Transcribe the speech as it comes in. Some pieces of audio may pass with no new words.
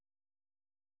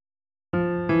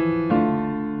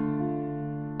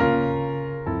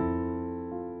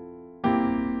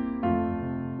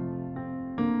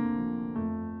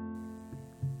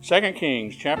2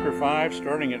 Kings chapter 5,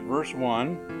 starting at verse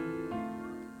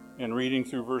 1 and reading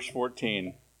through verse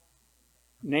 14.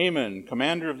 Naaman,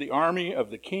 commander of the army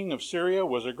of the king of Syria,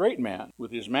 was a great man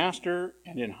with his master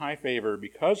and in high favor,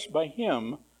 because by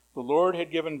him the Lord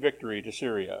had given victory to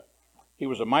Syria. He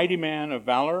was a mighty man of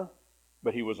valor,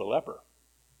 but he was a leper.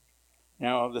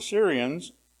 Now the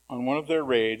Syrians, on one of their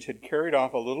raids, had carried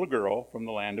off a little girl from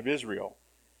the land of Israel,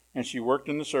 and she worked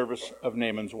in the service of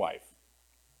Naaman's wife.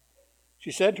 She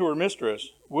said to her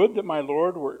mistress, "Would that my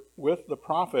Lord were with the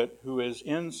prophet who is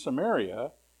in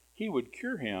Samaria, he would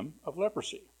cure him of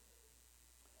leprosy."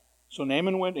 So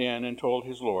Naaman went in and told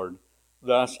his Lord,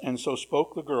 thus, and so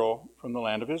spoke the girl from the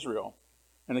land of Israel.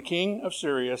 And the king of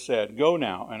Syria said, "Go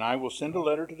now, and I will send a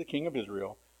letter to the king of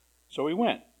Israel." So he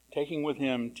went, taking with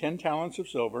him 10 talents of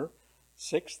silver,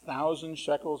 6,000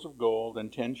 shekels of gold,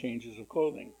 and 10 changes of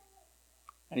clothing.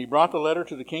 And he brought the letter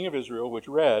to the king of Israel, which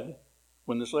read,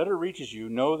 "When this letter reaches you,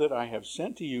 know that I have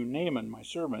sent to you Naaman, my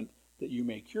servant, that you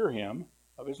may cure him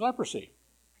of his leprosy."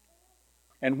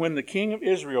 And when the king of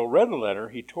Israel read the letter,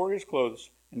 he tore his clothes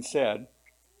and said,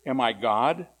 "Am I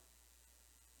God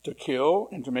to kill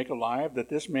and to make alive, that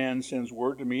this man sends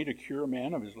word to me to cure a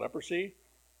man of his leprosy?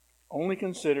 Only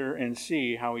consider and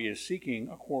see how he is seeking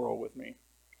a quarrel with me."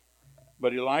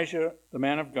 But Elijah, the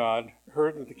man of God,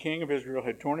 heard that the king of Israel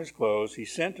had torn his clothes. He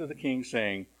sent to the king,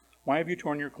 saying, "Why have you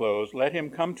torn your clothes? Let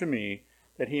him come to me,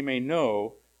 that he may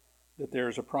know that there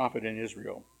is a prophet in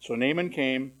Israel." So Naaman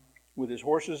came with his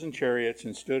horses and chariots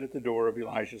and stood at the door of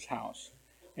Elijah's house.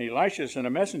 And Elisha sent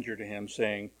a messenger to him,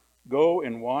 saying, "Go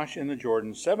and wash in the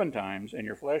Jordan 7 times, and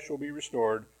your flesh will be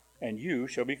restored, and you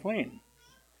shall be clean."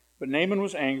 But Naaman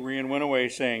was angry and went away,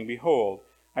 saying, "Behold,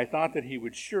 I thought that he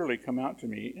would surely come out to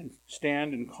me and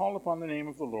stand and call upon the name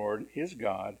of the Lord, his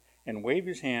God, and wave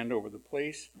his hand over the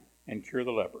place and cure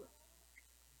the leper.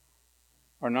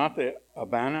 Are not the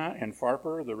Abana and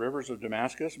Pharpar, the rivers of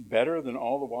Damascus, better than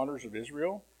all the waters of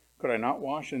Israel? Could I not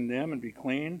wash in them and be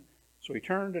clean?" So he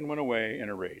turned and went away in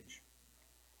a rage.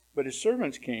 But his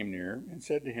servants came near and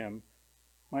said to him,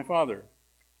 "My father,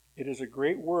 it is a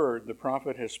great word the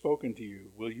prophet has spoken to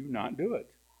you. Will you not do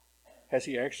it? Has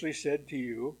he actually said to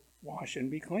you, 'Wash and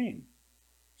be clean'?"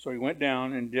 So he went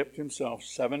down and dipped himself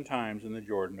 7 times in the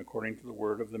Jordan, according to the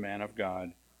word of the man of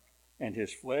God. And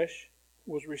his flesh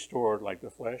was restored like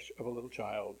the flesh of a little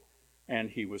child,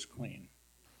 and he was clean.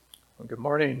 Well, good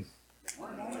morning. Good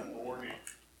morning.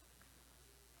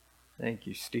 Thank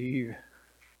you, Steve.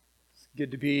 It's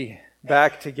good to be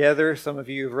back together. Some of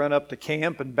you have run up to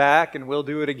camp and back, and we'll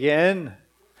do it again.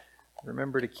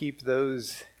 Remember to keep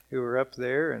those who are up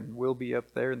there and will be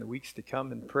up there in the weeks to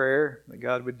come in prayer, that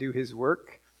God would do his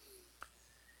work.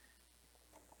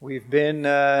 We've been,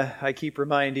 I keep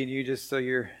reminding you just so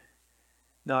you're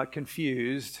not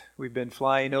confused, we've been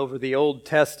flying over the Old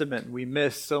Testament. We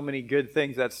missed so many good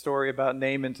things. That story about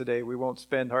Naaman today, we won't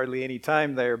spend hardly any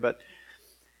time there, but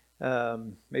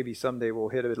maybe someday we'll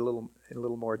hit it in a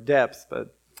little more depth.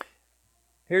 But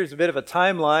here's a bit of a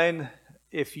timeline.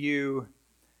 If you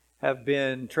have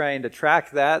been trying to track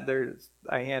that,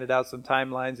 I handed out some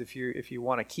timelines if you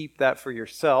want to keep that for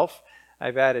yourself.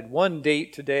 I've added one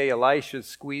date today. Elisha's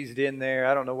squeezed in there.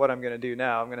 I don't know what I'm going to do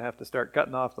now. I'm going to have to start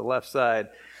cutting off the left side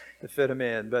to fit him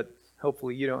in, but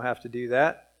hopefully you don't have to do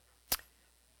that.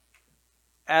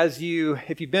 If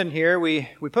you've been here, we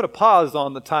put a pause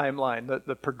on the timeline,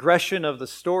 the progression of the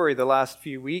story the last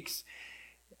few weeks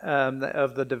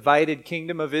of the divided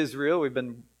kingdom of Israel. We've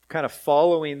been kind of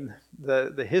following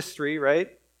the history,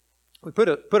 right? We put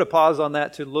a pause on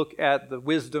that to look at the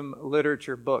wisdom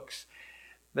literature books.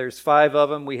 There's 5 of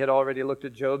them. We had already looked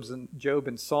at Job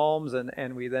and Psalms,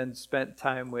 and we then spent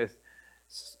time with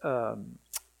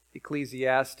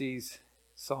Ecclesiastes,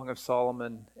 Song of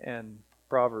Solomon, and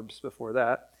Proverbs before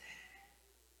that.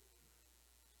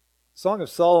 Song of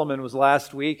Solomon was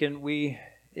last week, and we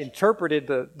interpreted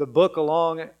the book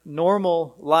along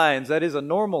normal lines. That is a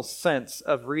normal sense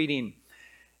of reading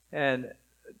and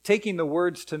taking the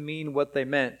words to mean what they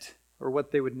meant, or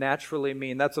what they would naturally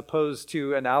mean. That's opposed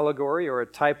to an allegory or a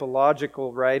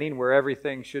typological writing where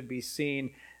everything should be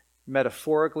seen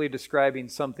metaphorically describing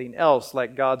something else,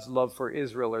 like God's love for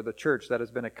Israel or the church. That has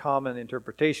been a common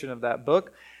interpretation of that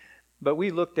book. But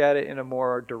we looked at it in a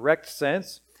more direct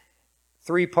sense.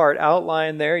 3-part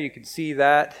outline there. You can see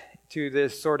that to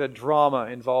this sort of drama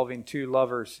involving 2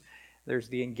 lovers. There's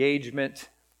the engagement,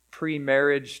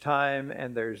 pre-marriage time,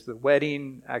 and there's the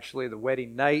wedding, actually the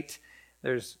wedding night.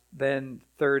 There's then,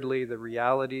 thirdly, the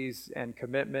realities and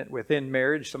commitment within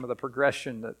marriage, some of the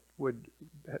progression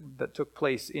that took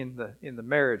place in the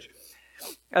marriage.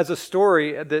 As a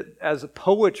story, as a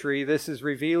poetry, this is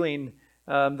revealing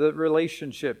the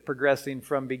relationship progressing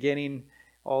from beginning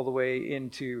all the way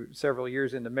into several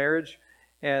years into marriage.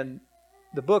 And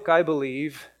the book, I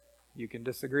believe, you can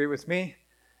disagree with me,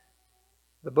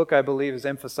 the book, I believe, is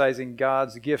emphasizing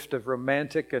God's gift of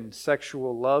romantic and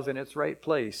sexual love in its right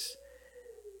place.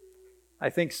 I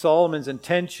think Solomon's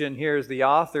intention here as the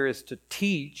author is to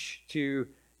teach, to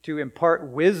impart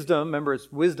wisdom, remember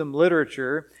it's wisdom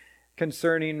literature,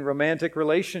 concerning romantic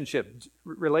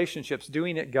relationships,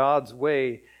 doing it God's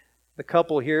way. The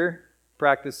couple here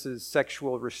practices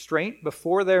sexual restraint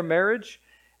before their marriage,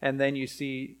 and then you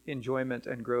see enjoyment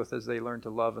and growth as they learn to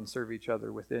love and serve each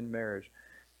other within marriage.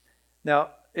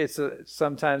 Now,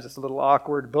 sometimes it's a little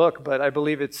awkward book, but I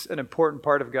believe it's an important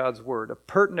part of God's Word, a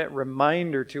pertinent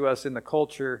reminder to us in the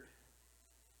culture,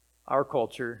 our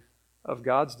culture, of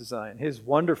God's design, His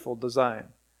wonderful design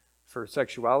for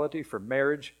sexuality, for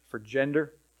marriage, for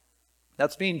gender.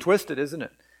 That's being twisted, isn't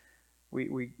it?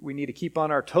 We need to keep on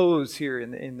our toes here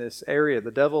in this area. The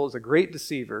devil is a great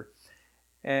deceiver.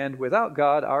 And without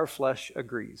God, our flesh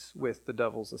agrees with the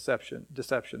devil's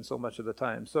deception so much of the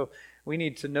time. So we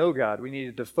need to know God. We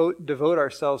need to devote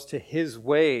ourselves to His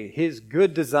way, His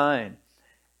good design.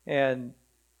 And,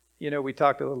 we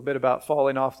talked a little bit about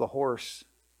falling off the horse.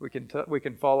 We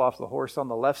can fall off the horse on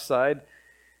the left side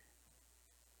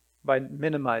by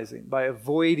minimizing, by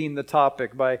avoiding the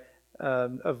topic, by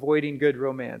avoiding good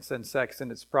romance and sex in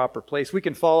its proper place. We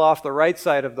can fall off the right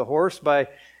side of the horse by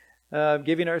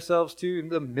giving ourselves to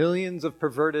the millions of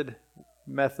perverted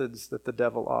methods that the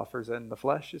devil offers and the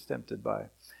flesh is tempted by.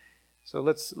 So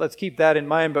let's keep that in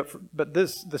mind. But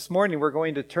this morning we're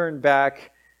going to turn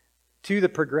back to the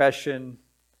progression,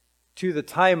 to the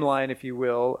timeline, if you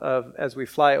will, of as we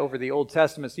fly over the Old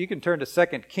Testament. So you can turn to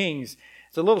 2 Kings.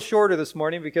 It's a little shorter this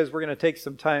morning because we're going to take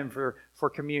some time for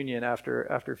communion after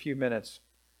a few minutes.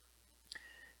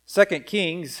 2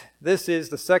 Kings, this is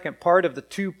the second part of the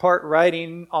two-part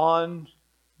writing on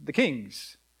the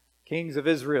kings of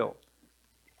Israel.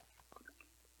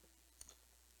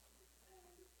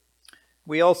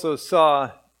 We also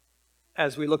saw,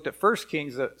 as we looked at 1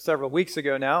 Kings several weeks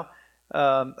ago now,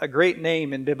 a great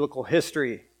name in biblical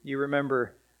history. You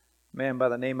remember a man by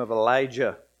the name of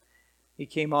Elijah. He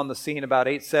came on the scene about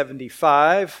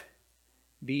 875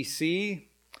 BC.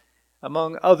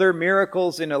 Among other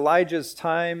miracles in Elijah's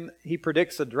time, he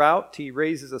predicts a drought. He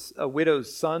raises a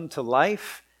widow's son to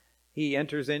life. He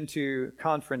enters into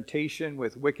confrontation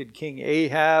with wicked King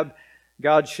Ahab.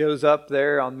 God shows up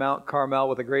there on Mount Carmel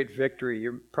with a great victory.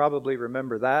 You probably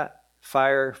remember that.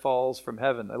 Fire falls from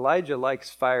heaven. Elijah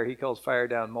likes fire. He calls fire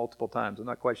down multiple times. I'm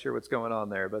not quite sure what's going on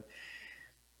there, but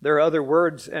there are other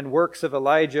words and works of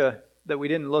Elijah that we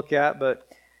didn't look at, but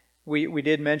we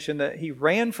did mention that he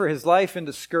ran for his life in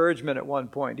discouragement at one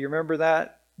point. Do you remember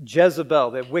that?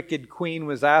 Jezebel, the wicked queen,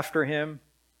 was after him.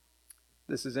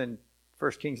 This is in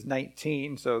 1 Kings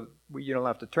 19, so you don't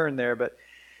have to turn there, but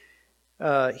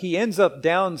he ends up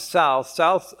down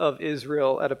south of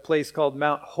Israel at a place called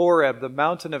Mount Horeb, the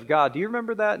mountain of God. Do you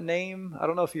remember that name? I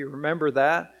don't know if you remember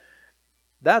that.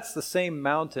 That's the same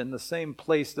mountain, the same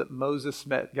place that Moses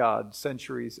met God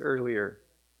centuries earlier,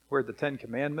 where the Ten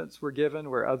Commandments were given,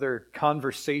 where other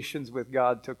conversations with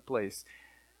God took place.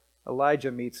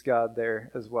 Elijah meets God there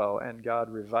as well, and God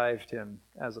revived him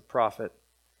as a prophet.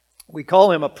 We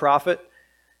call him a prophet,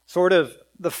 sort of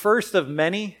the first of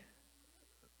many,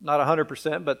 not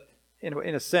 100%, but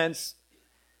in a sense,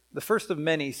 the first of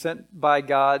many sent by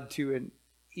God to an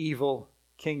evil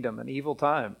kingdom, an evil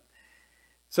time.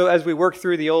 So as we work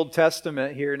through the Old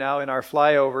Testament here now in our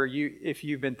flyover, if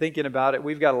you've been thinking about it,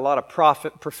 we've got a lot of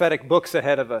prophetic books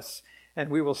ahead of us. And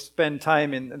we will spend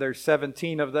time there's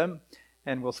 17 of them,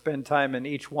 and we'll spend time in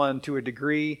each one to a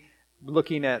degree,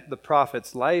 looking at the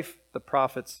prophet's life, the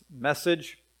prophet's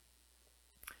message.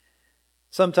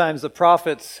 Sometimes the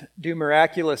prophets do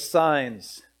miraculous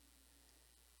signs.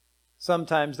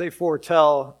 Sometimes they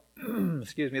foretell,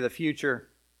 the future.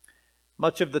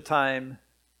 Much of the time,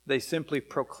 they simply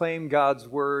proclaim God's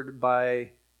word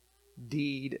by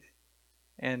deed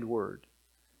and word.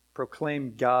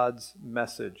 Proclaim God's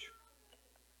message.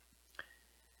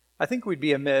 I think we'd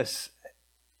be amiss,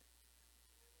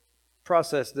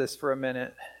 process this for a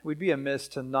minute, we'd be amiss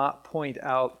to not point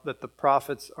out that the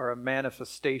prophets are a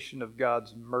manifestation of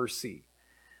God's mercy.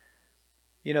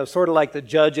 Sort of like the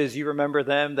judges, you remember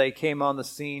them, they came on the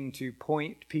scene to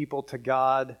point people to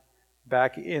God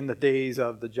back in the days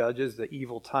of the judges, the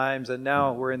evil times, and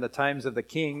now we're in the times of the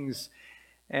kings,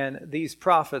 and these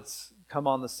prophets come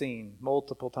on the scene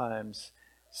multiple times,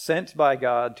 sent by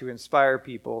God to inspire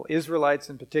people, Israelites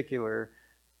in particular,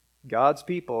 God's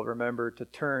people, remember, to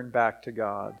turn back to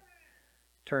God,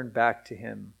 turn back to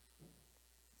Him.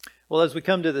 Well, as we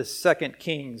come to the 2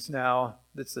 Kings now,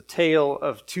 it's the tale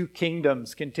of two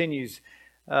kingdoms continues.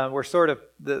 We're sort of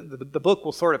the book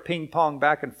will sort of ping pong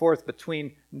back and forth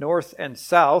between north and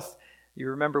south. You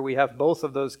remember we have both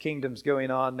of those kingdoms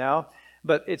going on now,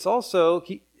 but it's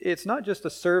not just a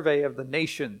survey of the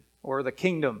nation or the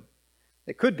kingdom.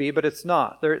 It could be, but it's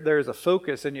not. There's a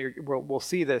focus, and we'll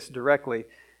see this directly.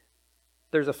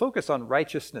 There's a focus on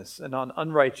righteousness and on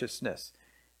unrighteousness.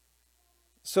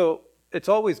 So it's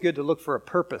always good to look for a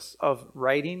purpose of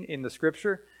writing in the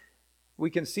Scripture. We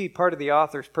can see part of the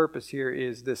author's purpose here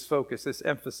is this focus, this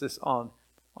emphasis on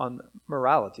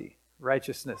morality,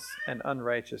 righteousness, and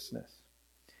unrighteousness.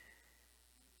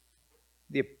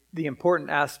 The important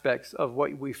aspects of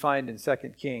what we find in 2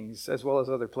 Kings, as well as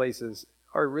other places,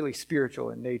 are really spiritual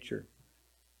in nature.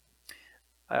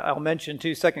 I'll mention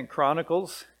too, 2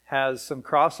 Chronicles has some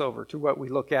crossover to what we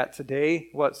look at today,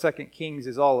 what 2 Kings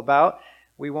is all about.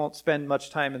 We won't spend much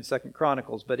time in 2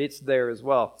 Chronicles, but it's there as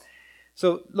well.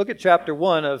 So look at chapter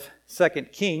 1 of 2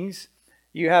 Kings.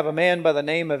 You have a man by the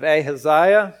name of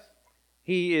Ahaziah.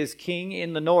 He is king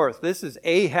in the north. This is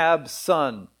Ahab's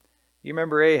son. You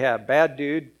remember Ahab, bad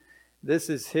dude. This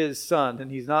is his son, and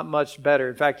he's not much better.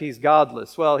 In fact, he's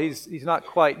godless. Well, he's not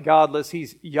quite godless.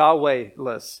 He's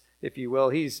Yahwehless, if you will.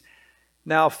 He's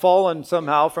now fallen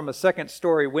somehow from a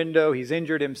second-story window. He's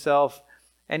injured himself,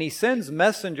 and he sends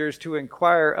messengers to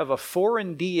inquire of a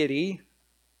foreign deity,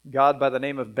 God by the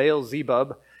name of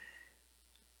Baal-zebub.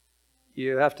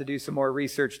 You have to do some more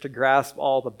research to grasp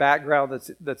all the background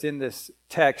that's in this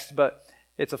text, but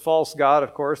it's a false god,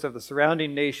 of course, of the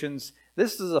surrounding nations.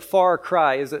 This is a far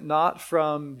cry, is it not,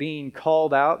 from being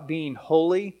called out, being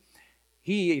holy?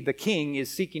 He, the king, is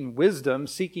seeking wisdom,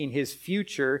 seeking his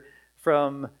future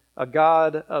from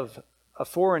a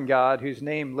foreign god whose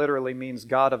name literally means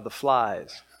God of the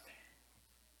flies.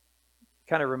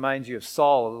 Kind of reminds you of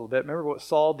Saul a little bit. Remember what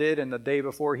Saul did in the day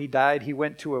before he died? He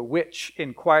went to a witch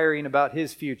inquiring about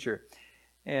his future.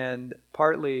 And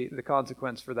partly the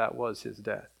consequence for that was his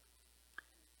death.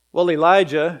 Well,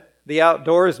 Elijah, the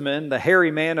outdoorsman, the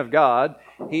hairy man of God,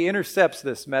 he intercepts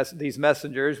these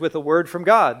messengers with a word from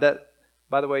God that,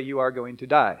 by the way, you are going to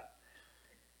die.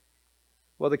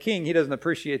 Well, the king, he doesn't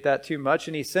appreciate that too much,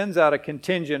 and he sends out a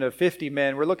contingent of 50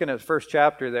 men. We're looking at the first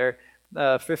chapter there.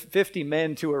 50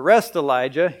 men to arrest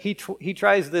Elijah. He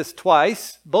tries this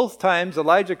twice. Both times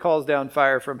Elijah calls down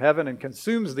fire from heaven and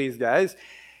consumes these guys.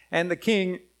 And the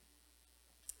king,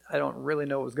 I don't really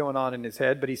know what was going on in his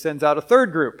head, but he sends out a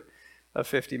third group of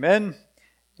 50 men.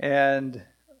 And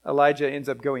Elijah ends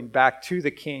up going back to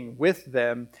the king with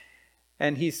them.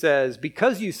 And he says,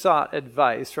 because you sought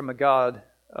advice from a god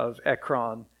of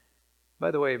Ekron. By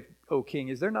the way, O king,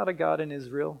 is there not a god in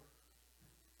Israel?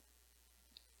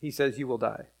 He says, you will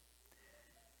die.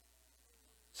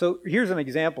 So here's an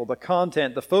example. The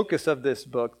content, the focus of this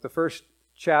book, the first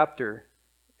chapter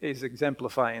is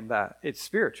exemplifying that. It's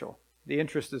spiritual. The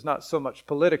interest is not so much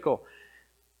political.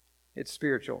 It's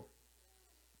spiritual.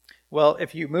 Well,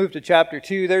 if you move to chapter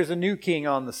 2, there's a new king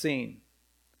on the scene.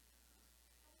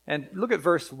 And look at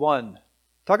verse 1.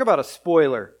 Talk about a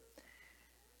spoiler.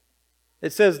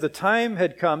 It says, the time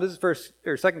had come, this is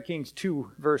 2 Kings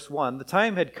 2, verse 1. The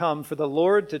time had come for the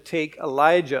Lord to take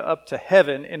Elijah up to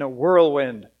heaven in a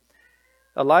whirlwind.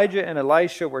 Elijah and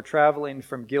Elisha were traveling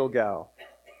from Gilgal.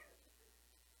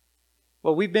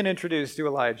 Well, we've been introduced to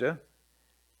Elijah.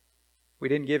 We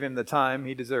didn't give him the time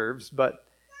he deserves, but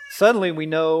suddenly we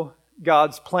know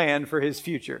God's plan for his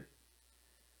future.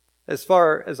 As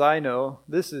far as I know,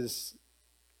 this is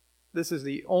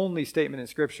the only statement in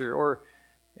Scripture, or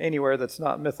anywhere that's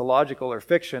not mythological or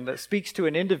fiction, that speaks to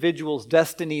an individual's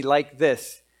destiny like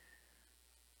this.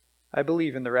 I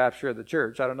believe in the rapture of the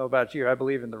church. I don't know about you. I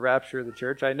believe in the rapture of the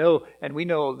church. I know, and we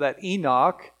know that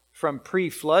Enoch, from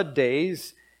pre-flood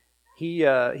days, he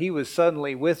was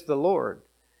suddenly with the Lord.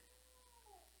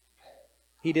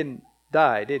 He didn't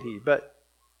die, did he? But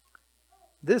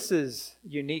this is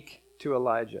unique to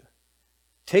Elijah.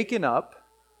 Taken up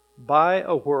by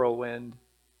a whirlwind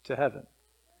to heaven.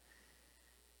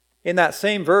 In that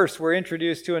same verse, we're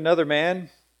introduced to another man.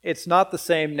 It's not the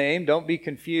same name. Don't be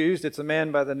confused. It's a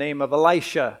man by the name of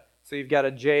Elisha. So you've got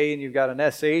a J and you've got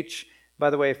an SH.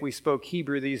 By the way, if we spoke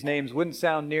Hebrew, these names wouldn't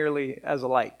sound nearly as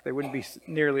alike. They wouldn't be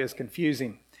nearly as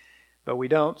confusing. But we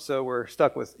don't, so we're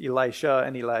stuck with Elisha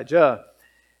and Elijah.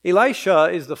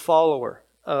 Elisha is the follower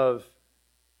of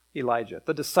Elijah,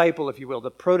 the disciple, if you will,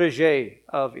 the protege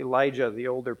of Elijah, the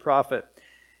older prophet.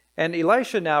 And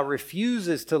Elisha now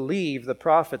refuses to leave the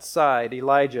prophet's side,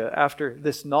 Elijah, after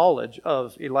this knowledge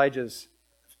of Elijah's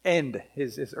end,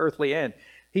 his earthly end.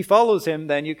 He follows him,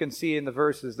 then you can see in the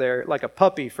verses there, like a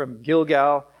puppy from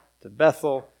Gilgal to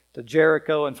Bethel, to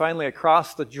Jericho, and finally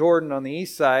across the Jordan on the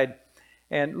east side.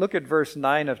 And look at verse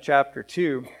 9 of chapter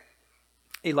 2.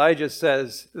 Elijah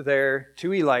says there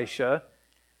to Elisha,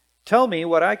 "Tell me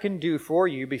what I can do for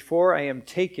you before I am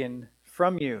taken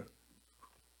from you."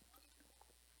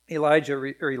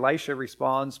 Elisha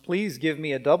responds, "Please give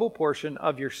me a double portion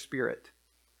of your spirit."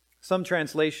 Some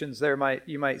translations there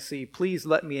you might see, "Please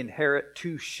let me inherit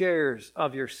 2 shares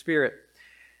of your spirit."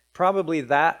 Probably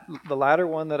the latter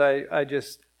one that I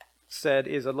just said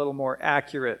is a little more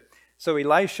accurate. So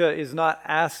Elisha is not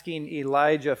asking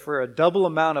Elijah for a double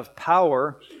amount of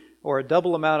power or a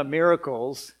double amount of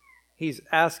miracles. He's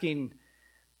asking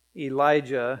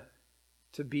Elijah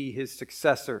to be his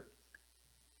successor,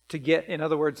 to get, in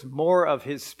other words, more of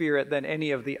his spirit than any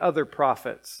of the other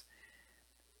prophets.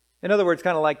 In other words,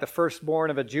 kind of like the firstborn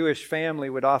of a Jewish family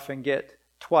would often get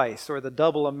twice, or the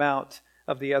double amount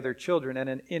of the other children in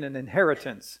an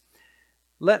inheritance.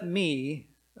 Let me,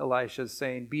 Elisha is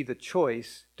saying, be the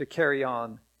choice to carry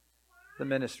on the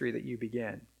ministry that you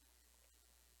began.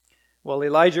 Well,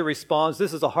 Elijah responds,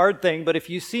 "This is a hard thing, but if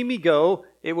you see me go,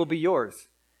 it will be yours."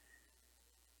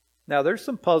 Now, there's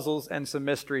some puzzles and some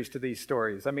mysteries to these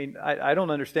stories. I mean, I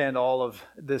don't understand all of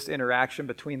this interaction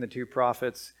between the 2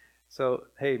 prophets. So,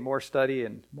 hey, more study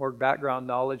and more background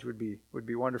knowledge would be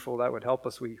wonderful. That would help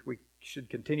us. We should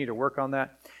continue to work on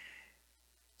that.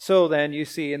 So then you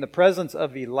see, in the presence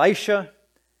of Elisha,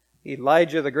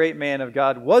 Elijah, the great man of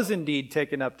God, was indeed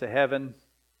taken up to heaven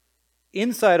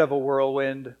inside of a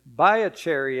whirlwind by a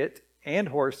chariot and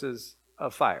horses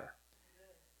of fire.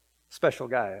 Special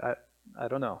guy. I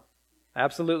don't know.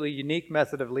 Absolutely unique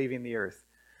method of leaving the earth.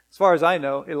 As far as I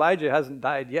know, Elijah hasn't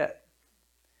died yet.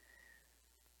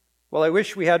 Well, I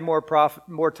wish we had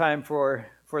more time for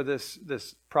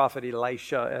this prophet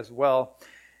Elisha as well.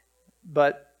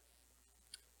 But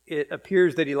it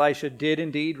appears that Elisha did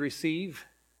indeed receive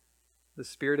the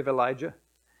spirit of Elijah.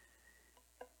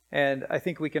 And I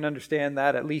think we can understand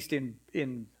that, at least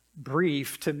in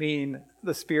brief, to mean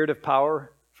the spirit of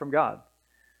power from God.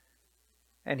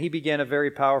 And he began a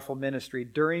very powerful ministry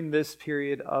during this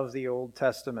period of the Old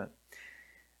Testament.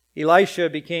 Elisha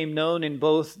became known in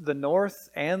both the north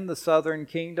and the southern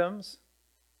kingdoms.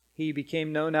 He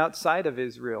became known outside of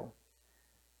Israel.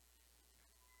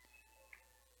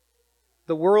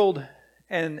 The world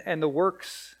and the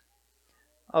works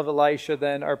of Elisha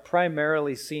then are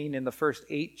primarily seen in the first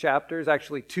 8 chapters,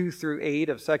 actually 2 through 8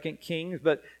 of 2 Kings,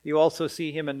 but you also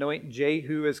see him anoint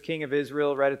Jehu as king of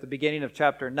Israel right at the beginning of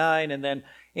chapter 9, and then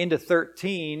into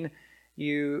 13,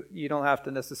 you don't have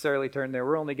to necessarily turn there.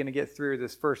 We're only going to get through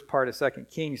this first part of 2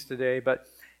 Kings today, but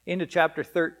into chapter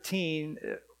 13,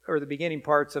 or the beginning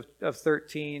parts of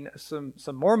 13, some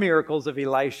more miracles of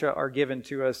Elisha are given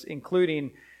to us,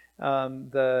 including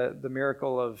the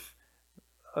miracle of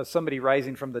somebody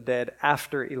rising from the dead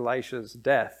after Elisha's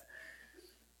death.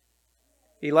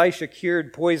 Elisha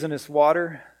cured poisonous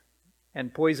water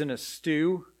and poisonous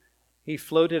stew. He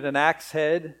floated an axe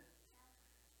head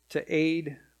to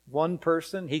aid one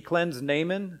person. He cleansed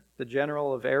Naaman, the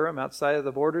general of Aram, outside of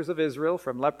the borders of Israel,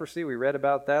 from leprosy. We read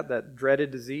about that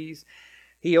dreaded disease.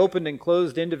 He opened and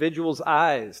closed individuals'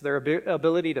 eyes, their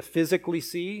ability to physically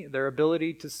see, their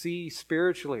ability to see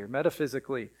spiritually or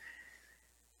metaphysically.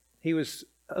 He was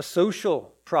a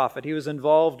social prophet. He was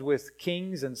involved with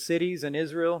kings and cities in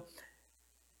Israel.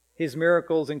 His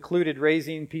miracles included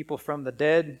raising people from the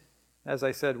dead. As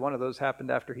I said, one of those happened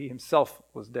after he himself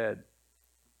was dead.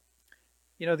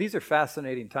 You know, these are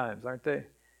fascinating times, aren't they?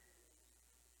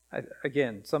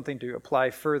 Again, something to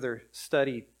apply further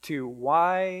study to.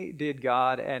 Why did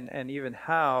God, and even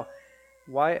how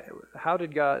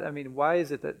did God, why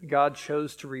is it that God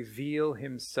chose to reveal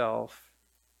himself,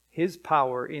 his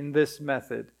power in this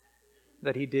method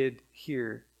that he did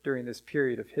here during this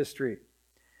period of history?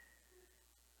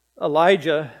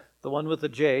 Elijah, the one with the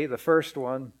J, the first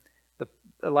one,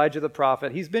 Elijah the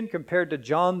prophet, he's been compared to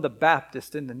John the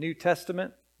Baptist in the New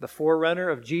Testament, the forerunner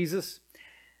of Jesus.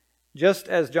 Just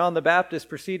as John the Baptist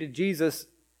preceded Jesus,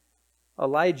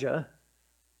 Elijah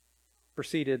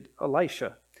preceded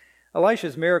Elisha.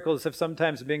 Elisha's miracles have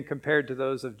sometimes been compared to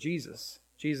those of Jesus'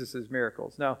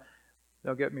 miracles. Now,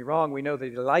 don't get me wrong, we know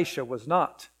that Elisha was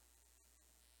not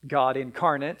God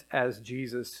incarnate as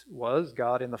Jesus was,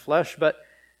 God in the flesh, but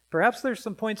perhaps there's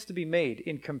some points to be made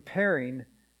in comparing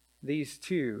these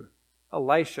two.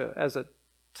 Elisha as a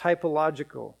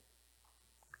typological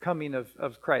coming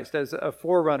of Christ, as a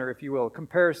forerunner, if you will, a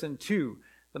comparison to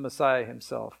the Messiah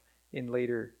himself in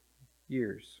later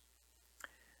years.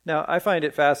 Now, I find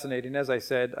it fascinating, as I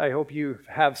said. I hope you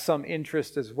have some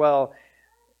interest as well.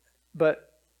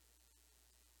 But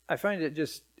I find it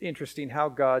just interesting how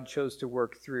God chose to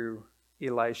work through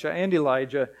Elisha and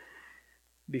Elijah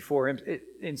before him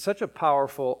in such a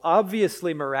powerful,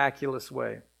 obviously miraculous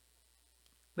way.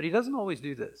 But he doesn't always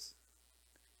do this.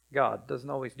 God doesn't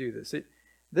always do this.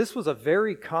 This was a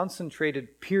very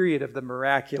concentrated period of the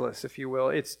miraculous, if you will.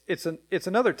 It's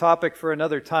another topic for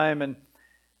another time, and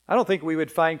I don't think we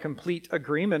would find complete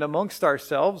agreement amongst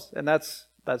ourselves, and that's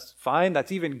fine.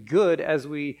 That's even good as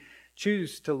we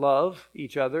choose to love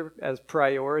each other as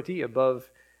priority above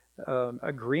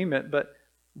agreement. But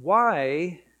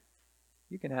why,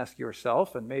 you can ask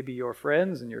yourself and maybe your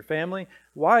friends and your family,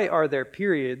 why are there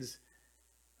periods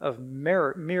of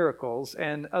miracles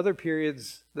and other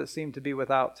periods that seem to be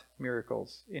without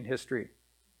miracles in history?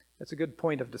 That's a good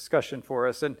point of discussion for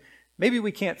us. And maybe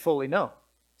we can't fully know.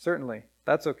 Certainly.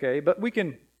 That's okay. But we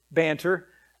can banter,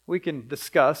 we can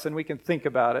discuss, and we can think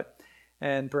about it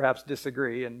and perhaps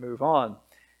disagree and move on.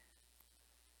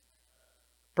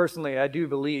 Personally, I do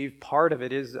believe part of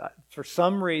it is, for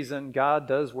some reason, God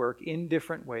does work in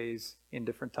different ways in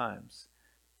different times.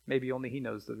 Maybe only He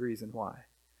knows the reason why.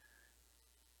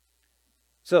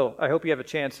 So, I hope you have a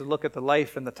chance to look at the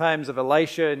life and the times of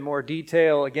Elisha in more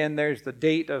detail. Again, there's the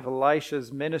date of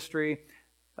Elisha's ministry.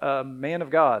 A man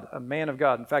of God.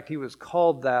 In fact, he was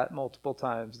called that multiple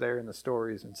times there in the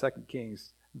stories in 2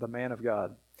 Kings, the man of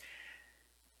God.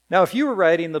 Now, if you were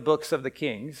writing the books of the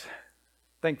Kings,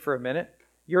 think for a minute.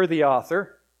 You're the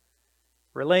author,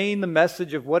 relaying the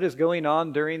message of what is going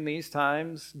on during these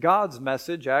times, God's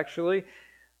message, actually.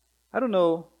 I don't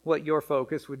know what your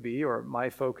focus would be or my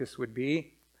focus would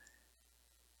be.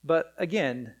 But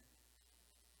again,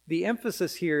 the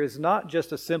emphasis here is not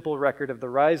just a simple record of the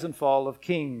rise and fall of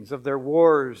kings, of their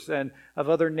wars, and of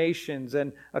other nations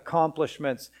and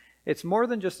accomplishments. It's more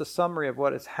than just a summary of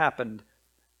what has happened.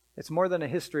 It's more than a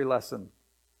history lesson.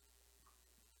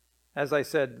 As I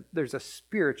said, there's a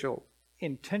spiritual,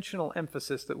 intentional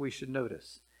emphasis that we should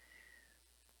notice.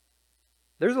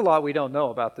 There's a lot we don't know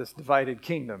about this divided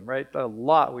kingdom, right? A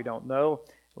lot we don't know.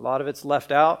 A lot of it's left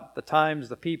out, the times,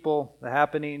 the people, the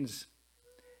happenings.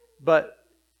 But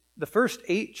the first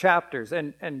 8 chapters,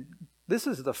 and this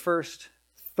is the first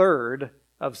third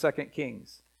of 2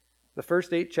 Kings. The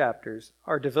first 8 chapters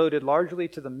are devoted largely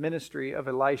to the ministry of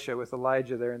Elisha with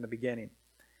Elijah there in the beginning.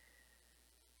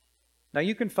 Now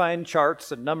you can find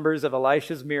charts and numbers of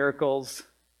Elisha's miracles.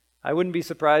 I wouldn't be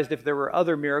surprised if there were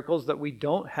other miracles that we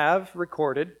don't have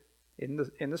recorded in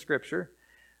the Scripture,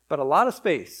 but a lot of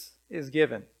space is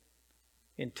given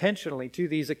intentionally to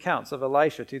these accounts of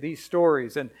Elisha, to these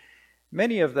stories, and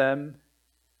many of them,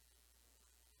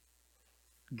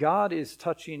 God is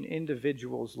touching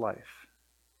individuals' life.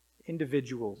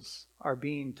 Individuals are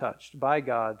being touched by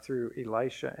God through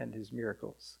Elisha and his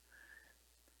miracles.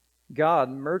 God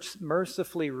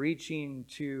mercifully reaching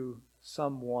to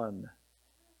someone,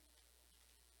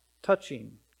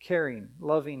 touching, caring,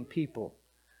 loving people.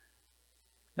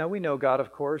 Now we know God,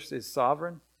 of course, is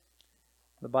sovereign.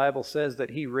 The Bible says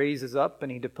that He raises up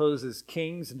and He deposes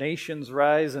kings. Nations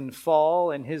rise and fall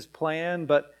in His plan.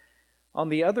 But on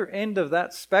the other end of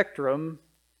that spectrum,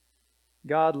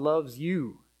 God loves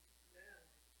you.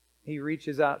 He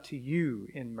reaches out to you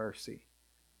in mercy.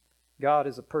 God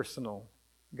is a personal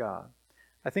God.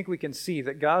 I think we can see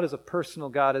that God is a personal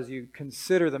God as you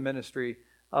consider the ministry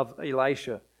of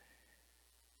Elisha.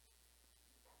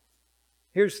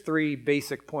 Here's 3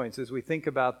 basic points as we think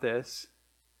about this.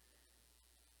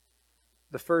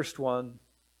 The first one,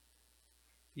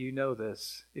 you know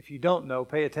this. If you don't know,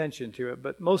 pay attention to it.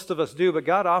 But most of us do. But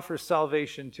God offers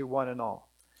salvation to one and all.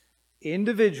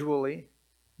 Individually,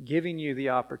 giving you the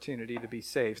opportunity to be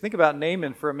saved. Think about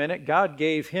Naaman for a minute. God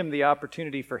gave him the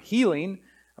opportunity for healing.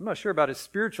 I'm not sure about his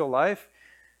spiritual life.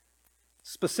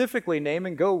 Specifically,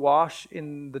 Naaman, go wash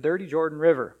in the dirty Jordan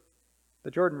River.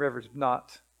 The Jordan River is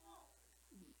not,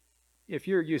 if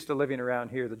you're used to living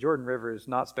around here, the Jordan River is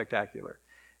not spectacular.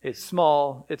 It's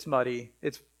small, it's muddy,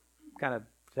 it's kind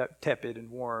of tepid and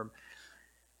warm.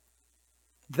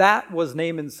 That was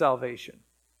Naaman's salvation.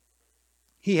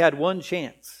 He had one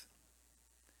chance.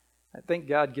 I think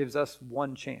God gives us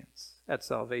one chance at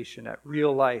salvation, at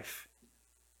real life.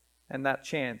 And that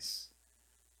chance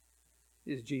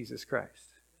is Jesus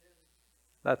Christ.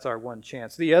 That's our one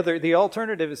chance. The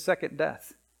alternative is second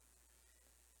death.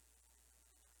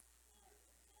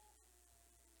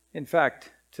 In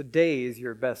fact, today is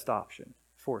your best option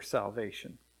for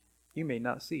salvation. You may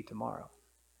not see tomorrow.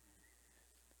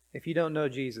 If you don't know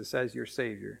Jesus as your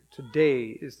Savior,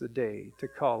 today is the day to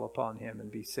call upon Him and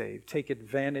be saved. Take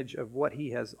advantage of what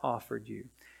He has offered you.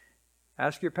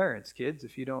 Ask your parents, kids,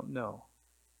 if you don't know.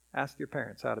 Ask your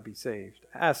parents how to be saved.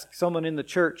 Ask someone in the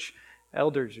church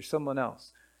elders or someone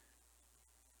else.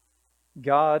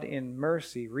 God in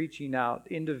mercy reaching out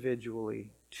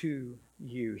individually to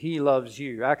you. He loves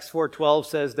you. Acts 4:12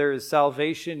 says, there is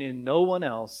salvation in no one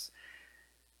else,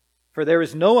 for there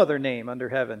is no other name under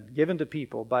heaven given to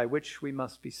people by which we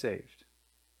must be saved.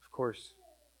 Of course,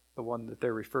 the one that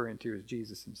they're referring to is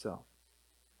Jesus himself.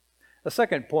 A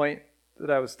second point that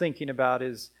I was thinking about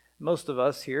is most of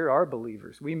us here are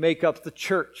believers. We make up the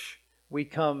church. We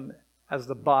come as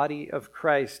the body of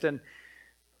Christ. And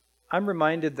I'm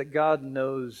reminded that God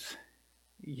knows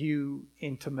you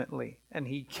intimately, and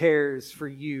He cares for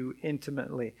you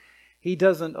intimately. He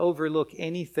doesn't overlook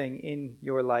anything in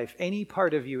your life. Any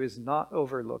part of you is not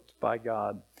overlooked by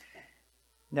God.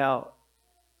 Now,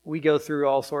 we go through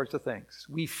all sorts of things.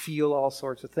 We feel all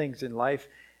sorts of things in life.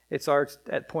 It's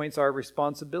at points our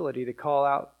responsibility to call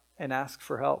out and ask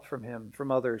for help from Him,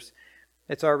 from others.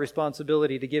 It's our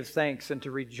responsibility to give thanks and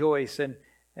to rejoice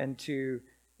and to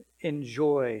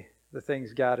enjoy the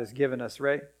things God has given us,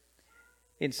 right?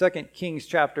 In 2 Kings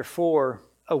chapter 4,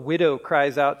 a widow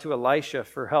cries out to Elisha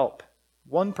for help.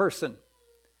 One person.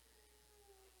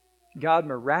 God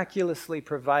miraculously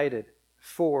provided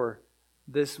for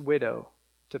this widow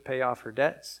to pay off her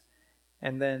debts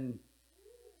and then,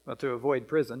 to avoid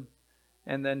prison,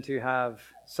 and then to have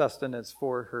sustenance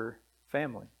for her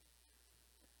family.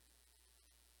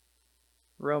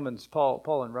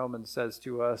 Paul in Romans says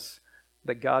to us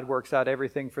that God works out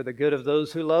everything for the good of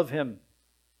those who love Him.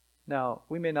 Now,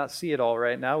 we may not see it all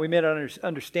right now. We may not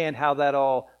understand how that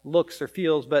all looks or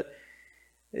feels, but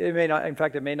it may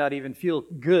not even feel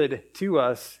good to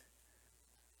us.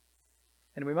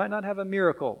 And we might not have a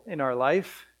miracle in our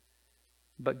life,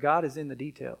 but God is in the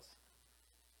details.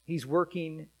 He's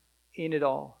working in it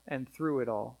all and through it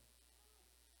all.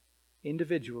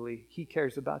 Individually, He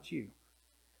cares about you.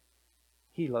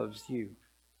 He loves you.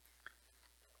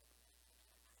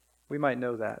 We might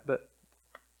know that, but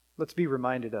let's be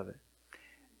reminded of it.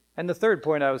 And the third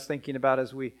point I was thinking about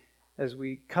as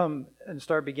we come and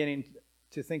start beginning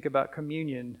to think about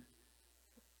communion,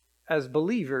 as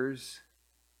believers,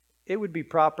 it would be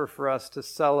proper for us to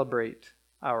celebrate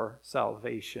our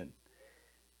salvation.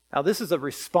 Now, this is a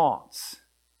response.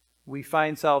 We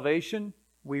find salvation,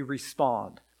 we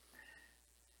respond.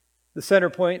 The center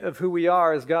point of who we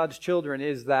are as God's children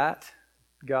is that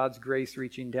God's grace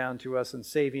reaching down to us and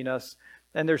saving us.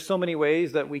 And there's so many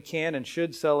ways that we can and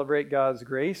should celebrate God's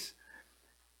grace.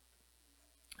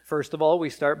 First of all, we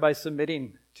start by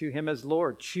submitting to Him as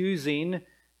Lord, choosing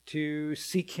to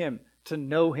seek Him, to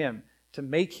know Him, to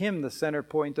make Him the center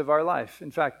point of our life.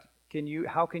 In fact,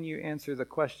 how can you answer the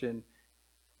question,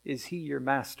 is He your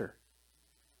master?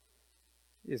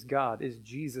 Is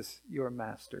Jesus your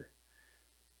master?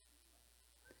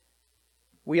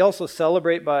 We also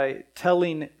celebrate by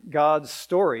telling God's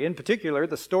story, in particular,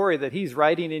 the story that He's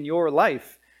writing in your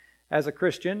life. As a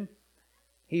Christian,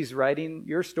 He's writing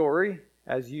your story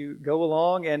as you go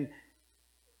along, and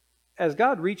as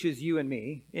God reaches you and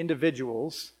me,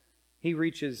 individuals, He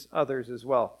reaches others as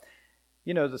well.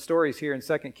 You know, the stories here in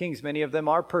 2 Kings, many of them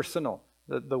are personal.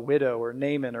 The widow or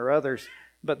Naaman or others,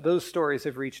 but those stories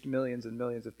have reached millions and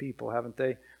millions of people, haven't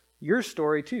they? Your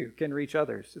story, too, can reach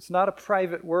others. It's not a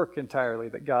private work entirely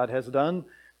that God has done.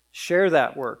 Share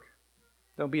that work.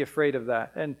 Don't be afraid of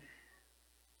that. And,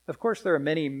 of course, there are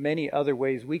many, many other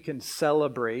ways we can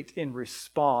celebrate in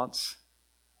response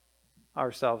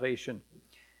our salvation.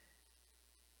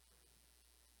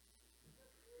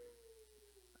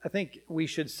 I think we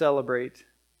should celebrate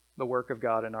the work of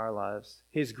God in our lives,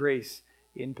 His grace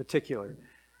in particular,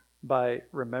 by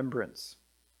remembrance.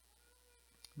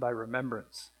 By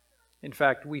remembrance. In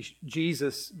fact,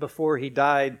 Jesus, before He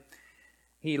died,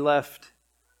 He left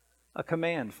a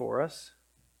command for us.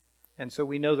 And so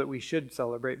we know that we should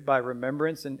celebrate by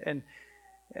remembrance. And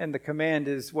the command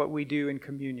is what we do in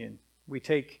communion. We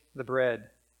take the bread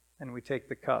and we take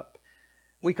the cup.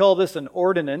 We call this an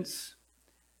ordinance,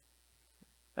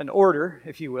 an order,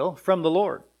 if you will, from the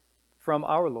Lord, from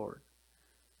our Lord.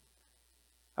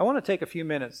 I want to take a few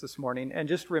minutes this morning and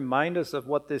just remind us of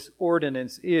what this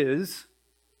ordinance is.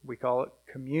 We call it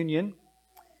communion,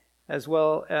 as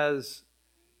well as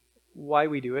why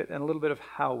we do it and a little bit of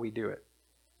how we do it.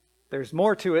 There's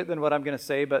more to it than what I'm going to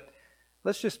say, but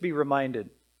let's just be reminded.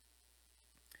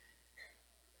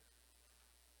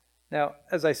 Now,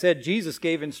 as I said, Jesus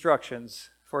gave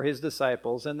instructions for His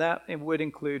disciples, and that would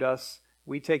include us.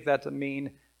 We take that to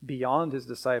mean beyond His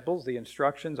disciples. The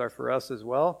instructions are for us as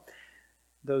well.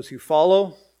 Those who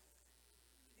follow,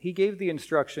 He gave the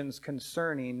instructions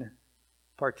concerning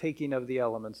partaking of the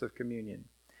elements of communion.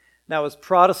 Now, as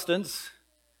Protestants,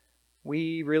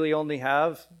 we really only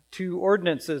have two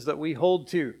ordinances that we hold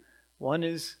to. One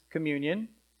is communion.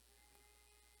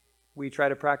 We try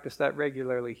to practice that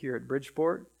regularly here at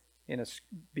Bridgeport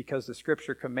because the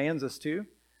Scripture commands us to.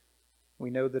 We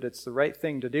know that it's the right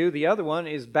thing to do. The other one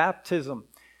is baptism.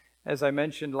 As I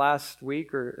mentioned last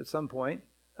week or at some point,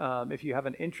 if you have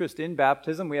an interest in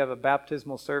baptism, we have a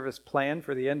baptismal service planned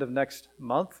for the end of next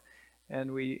month,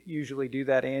 and we usually do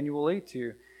that annually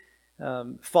to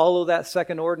follow that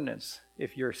second ordinance.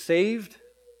 If you're saved,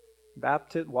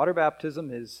 water baptism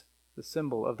is the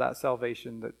symbol of that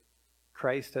salvation that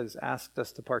Christ has asked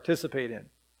us to participate in.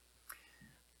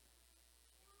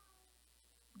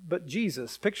 But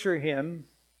Jesus, picture him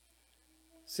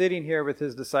sitting here with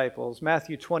his disciples,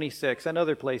 Matthew 26 and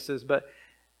other places, but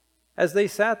as they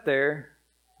sat there,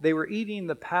 they were eating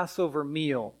the Passover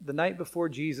meal the night before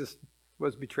Jesus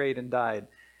was betrayed and died.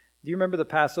 Do you remember the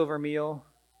Passover meal?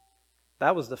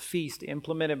 That was the feast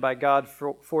implemented by God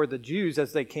for the Jews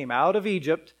as they came out of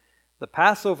Egypt. The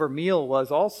Passover meal was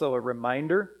also a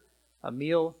reminder, a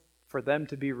meal for them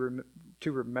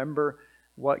to remember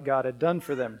what God had done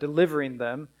for them, delivering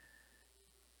them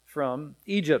from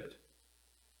Egypt.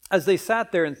 As they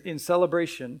sat there in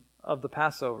celebration of the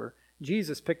Passover,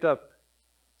 Jesus picked up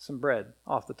some bread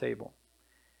off the table.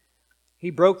 He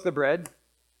broke the bread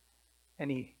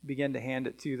and he began to hand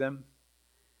it to them.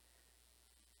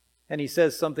 And he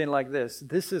says something like this,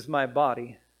 "This is my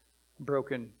body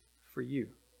broken for you.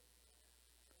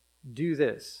 Do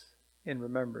this in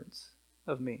remembrance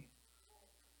of me."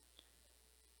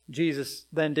 Jesus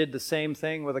then did the same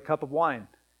thing with a cup of wine,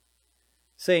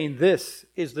 saying, "This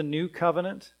is the new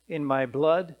covenant in my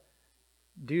blood.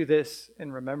 Do this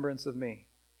in remembrance of me."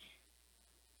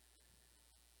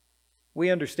 We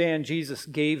understand Jesus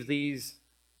gave these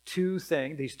two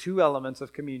elements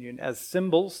of communion as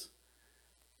symbols.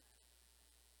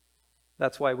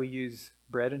 That's why we use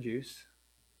bread and juice.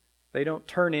 They don't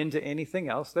turn into anything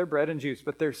else. They're bread and juice,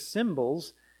 but they're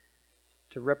symbols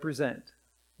to represent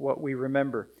what we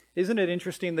remember. Isn't it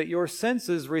interesting that your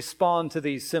senses respond to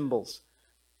these symbols?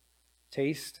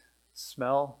 Taste,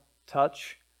 smell,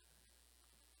 touch.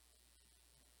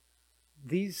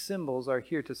 These symbols are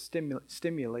here to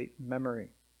stimulate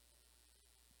memory.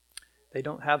 They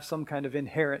don't have some kind of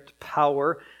inherent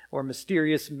power or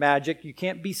mysterious magic. You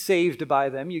can't be saved by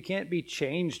them. You can't be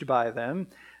changed by them.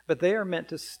 But they are meant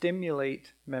to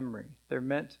stimulate memory. They're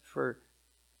meant for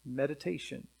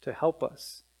meditation to help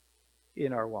us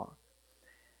in our walk.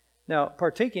 Now,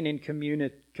 partaking in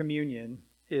communion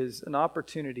is an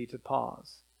opportunity to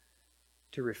pause,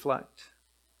 to reflect,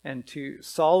 and to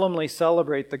solemnly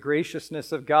celebrate the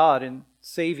graciousness of God in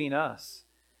saving us.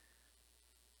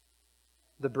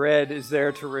 The bread is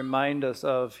there to remind us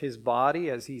of his body,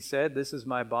 as he said, "This is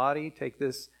my body. Take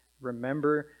this,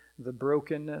 remember the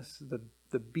brokenness,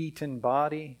 the beaten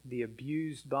body, the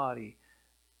abused body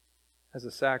as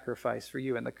a sacrifice for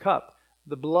you." And the cup,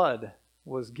 the blood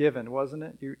was given, wasn't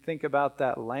it? You think about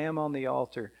that lamb on the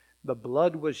altar. The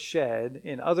blood was shed.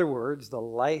 In other words, the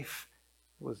life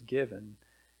was given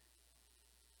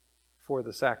for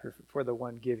the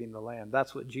one giving the lamb.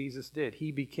 That's what Jesus did.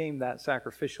 He became that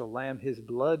sacrificial lamb. His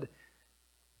blood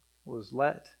was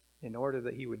let in order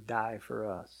that he would die for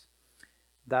us.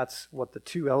 That's what the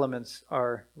two elements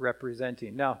are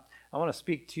representing. Now, I want to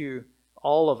speak to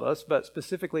all of us, but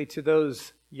specifically to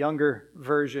those younger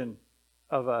version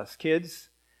of us. Kids,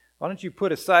 why don't you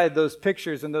put aside those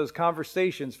pictures and those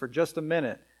conversations for just a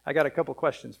minute? I got a couple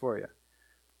questions for you.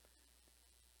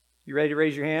 You ready to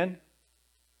raise your hand?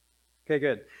 Okay,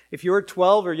 good. If you're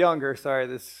 12 or younger,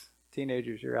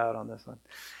 teenagers, you're out on this one.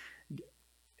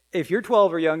 If you're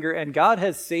 12 or younger and God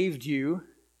has saved you,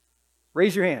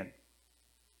 raise your hand.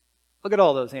 Look at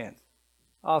all those hands.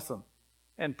 Awesome.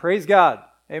 And praise God.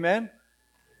 Amen?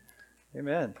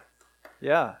 Amen.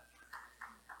 Yeah.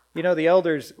 You know, the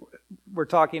elders were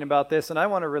talking about this, and I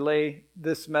want to relay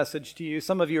this message to you.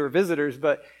 Some of you are visitors,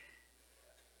 but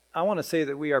I want to say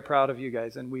that we are proud of you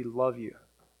guys, and we love you.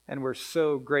 And we're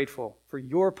so grateful for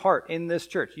your part in this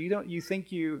church. You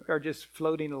think you are just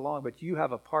floating along, but you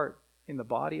have a part in the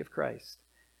body of Christ.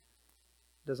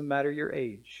 Doesn't matter your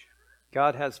age.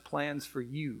 God has plans for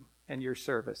you and your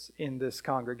service in this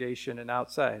congregation and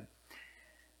outside.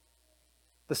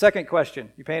 The second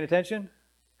question, you paying attention?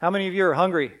 How many of you are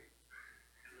hungry?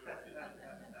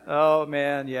 Oh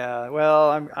man, yeah.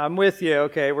 Well, I'm with you.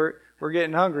 Okay, we're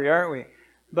getting hungry, aren't we?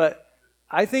 But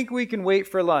I think we can wait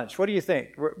for lunch. What do you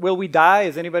think? Will we die?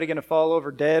 Is anybody going to fall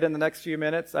over dead in the next few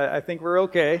minutes? I think we're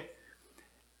okay.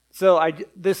 So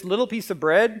this little piece of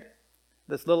bread,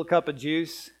 this little cup of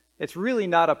juice, it's really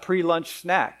not a pre-lunch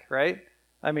snack, right?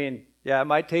 I mean, yeah, it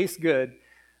might taste good,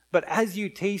 But as you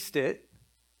taste it,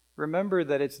 remember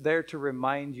that it's there to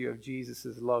remind you of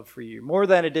Jesus' love for you, more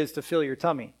than it is to fill your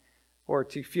tummy or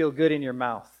to feel good in your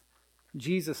mouth.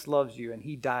 Jesus loves you, and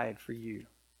he died for you.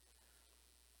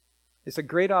 It's a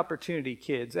great opportunity,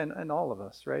 kids, and all of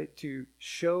us, right, to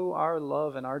show our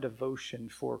love and our devotion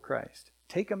for Christ.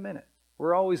 Take a minute.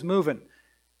 We're always moving.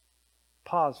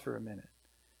 Pause for a minute.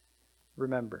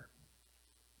 Remember.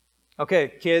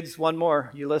 Okay, kids, one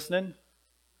more. You listening?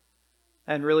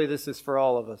 And really, this is for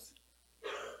all of us.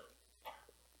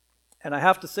 And I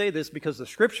have to say this because the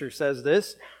Scripture says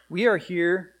this. We are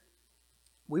here.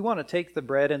 We want to take the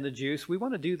bread and the juice. We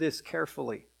want to do this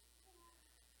carefully.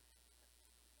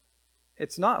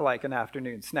 It's not like an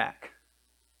afternoon snack.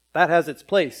 That has its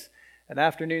place. An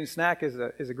afternoon snack is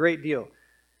a great deal.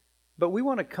 But we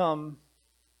want to come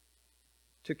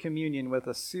to communion with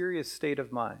a serious state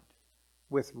of mind,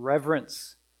 with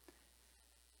reverence.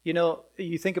 You know,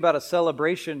 you think about a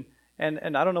celebration,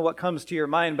 and I don't know what comes to your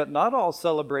mind, but not all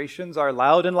celebrations are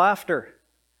loud and laughter.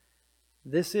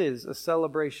 This is a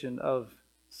celebration of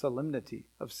solemnity,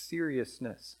 of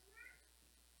seriousness.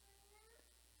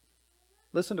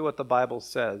 Listen to what the Bible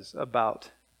says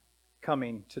about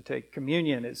coming to take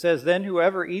communion. It says, "Then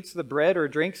whoever eats the bread or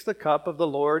drinks the cup of the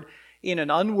Lord in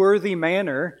an unworthy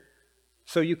manner,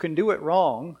 so you can do it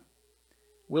wrong,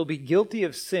 will be guilty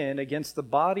of sin against the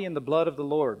body and the blood of the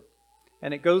Lord."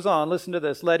 And it goes on, listen to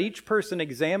this. "Let each person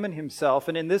examine himself,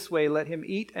 and in this way let him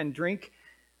eat the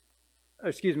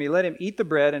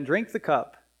bread and drink the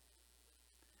cup.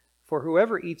 For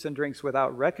whoever eats and drinks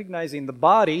without recognizing the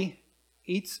body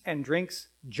eats and drinks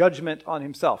judgment on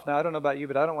himself." Now, I don't know about you,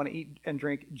 but I don't want to eat and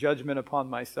drink judgment upon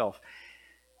myself.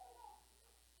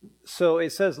 So it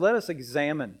says, let us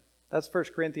examine. That's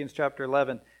 1 Corinthians chapter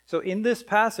 11. So in this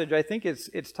passage, I think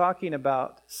it's talking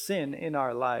about sin in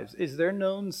our lives. Is there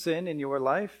known sin in your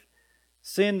life?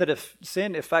 Sin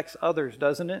affects others,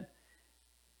 doesn't it?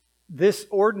 This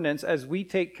ordinance, as we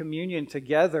take communion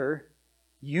together,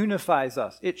 unifies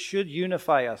us. It should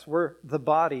unify us. We're the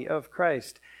body of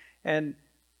Christ. And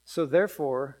so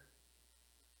therefore,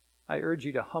 I urge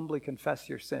you to humbly confess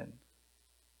your sin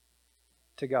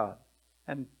to God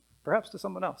and perhaps to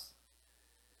someone else.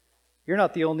 You're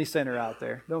not the only sinner out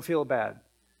there. Don't feel bad.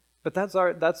 But that's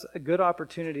a good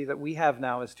opportunity that we have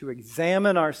now, is to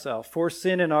examine ourselves for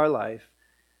sin in our life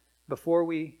before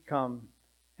we come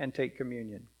and take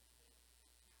communion.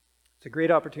 It's a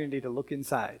great opportunity to look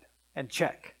inside and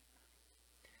check.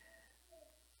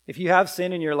 If you have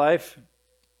sin in your life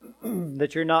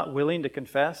that you're not willing to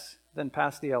confess, then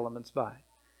pass the elements by.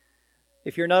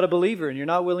 If you're not a believer and you're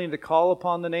not willing to call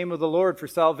upon the name of the Lord for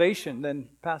salvation, then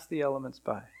pass the elements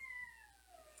by.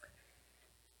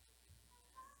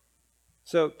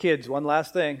 So, kids, one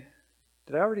last thing.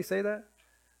 Did I already say that?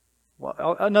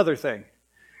 Well, another thing.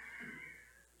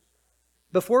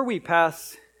 Before we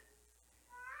pass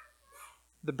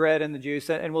the bread and the juice,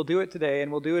 and we'll do it today,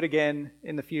 and we'll do it again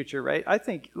in the future, right? I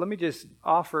think this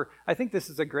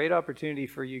is a great opportunity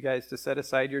for you guys to set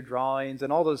aside your drawings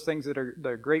and all those things that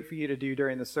are great for you to do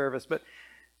during the service, but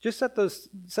just set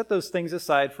those things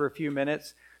aside for a few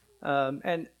minutes,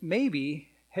 and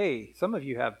maybe, hey, some of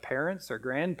you have parents or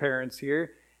grandparents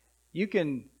here. You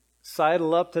can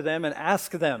sidle up to them and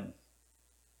ask them,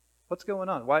 what's going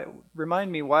on? Why?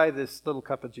 Remind me why this little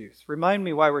cup of juice. Remind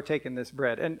me why we're taking this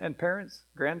bread. And parents,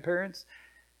 grandparents,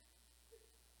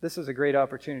 this is a great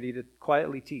opportunity to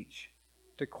quietly teach,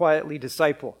 to quietly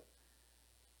disciple,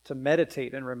 to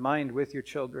meditate and remind with your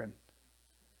children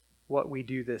what we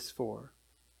do this for.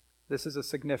 This is a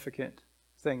significant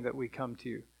thing that we come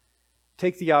to.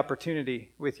 Take the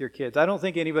opportunity with your kids. I don't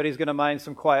think anybody's going to mind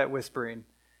some quiet whispering.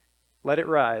 Let it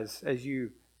rise as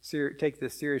you take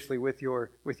this seriously with your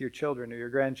children or your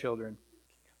grandchildren.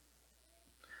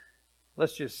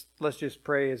 Let's just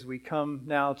pray as we come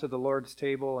now to the Lord's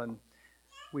table, and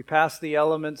we pass the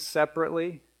elements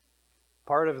separately.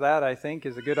 Part of that, I think,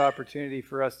 is a good opportunity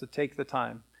for us to take the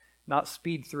time, not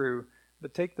speed through,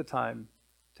 but take the time.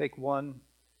 Take one,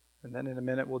 and then in a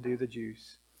minute we'll do the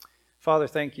juice. Father,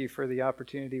 thank you for the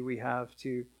opportunity we have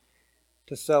to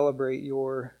celebrate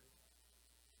your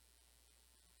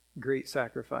great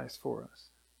sacrifice for us.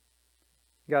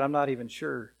 God, I'm not even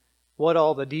sure what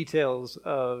all the details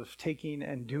of taking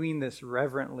and doing this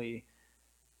reverently,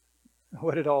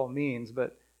 what it all means,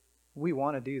 but we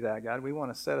want to do that, God. We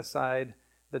want to set aside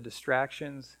the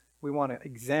distractions. We want to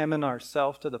examine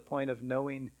ourselves to the point of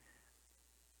knowing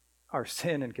our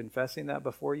sin and confessing that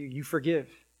before you. You forgive.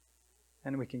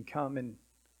 And we can come and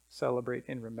celebrate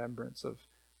in remembrance of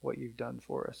what you've done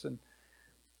for us. And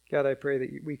God, I pray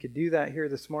that we could do that here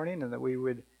this morning, and that we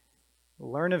would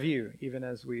learn of you even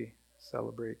as we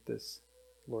celebrate this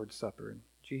Lord's Supper. In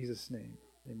Jesus' name,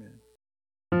 amen.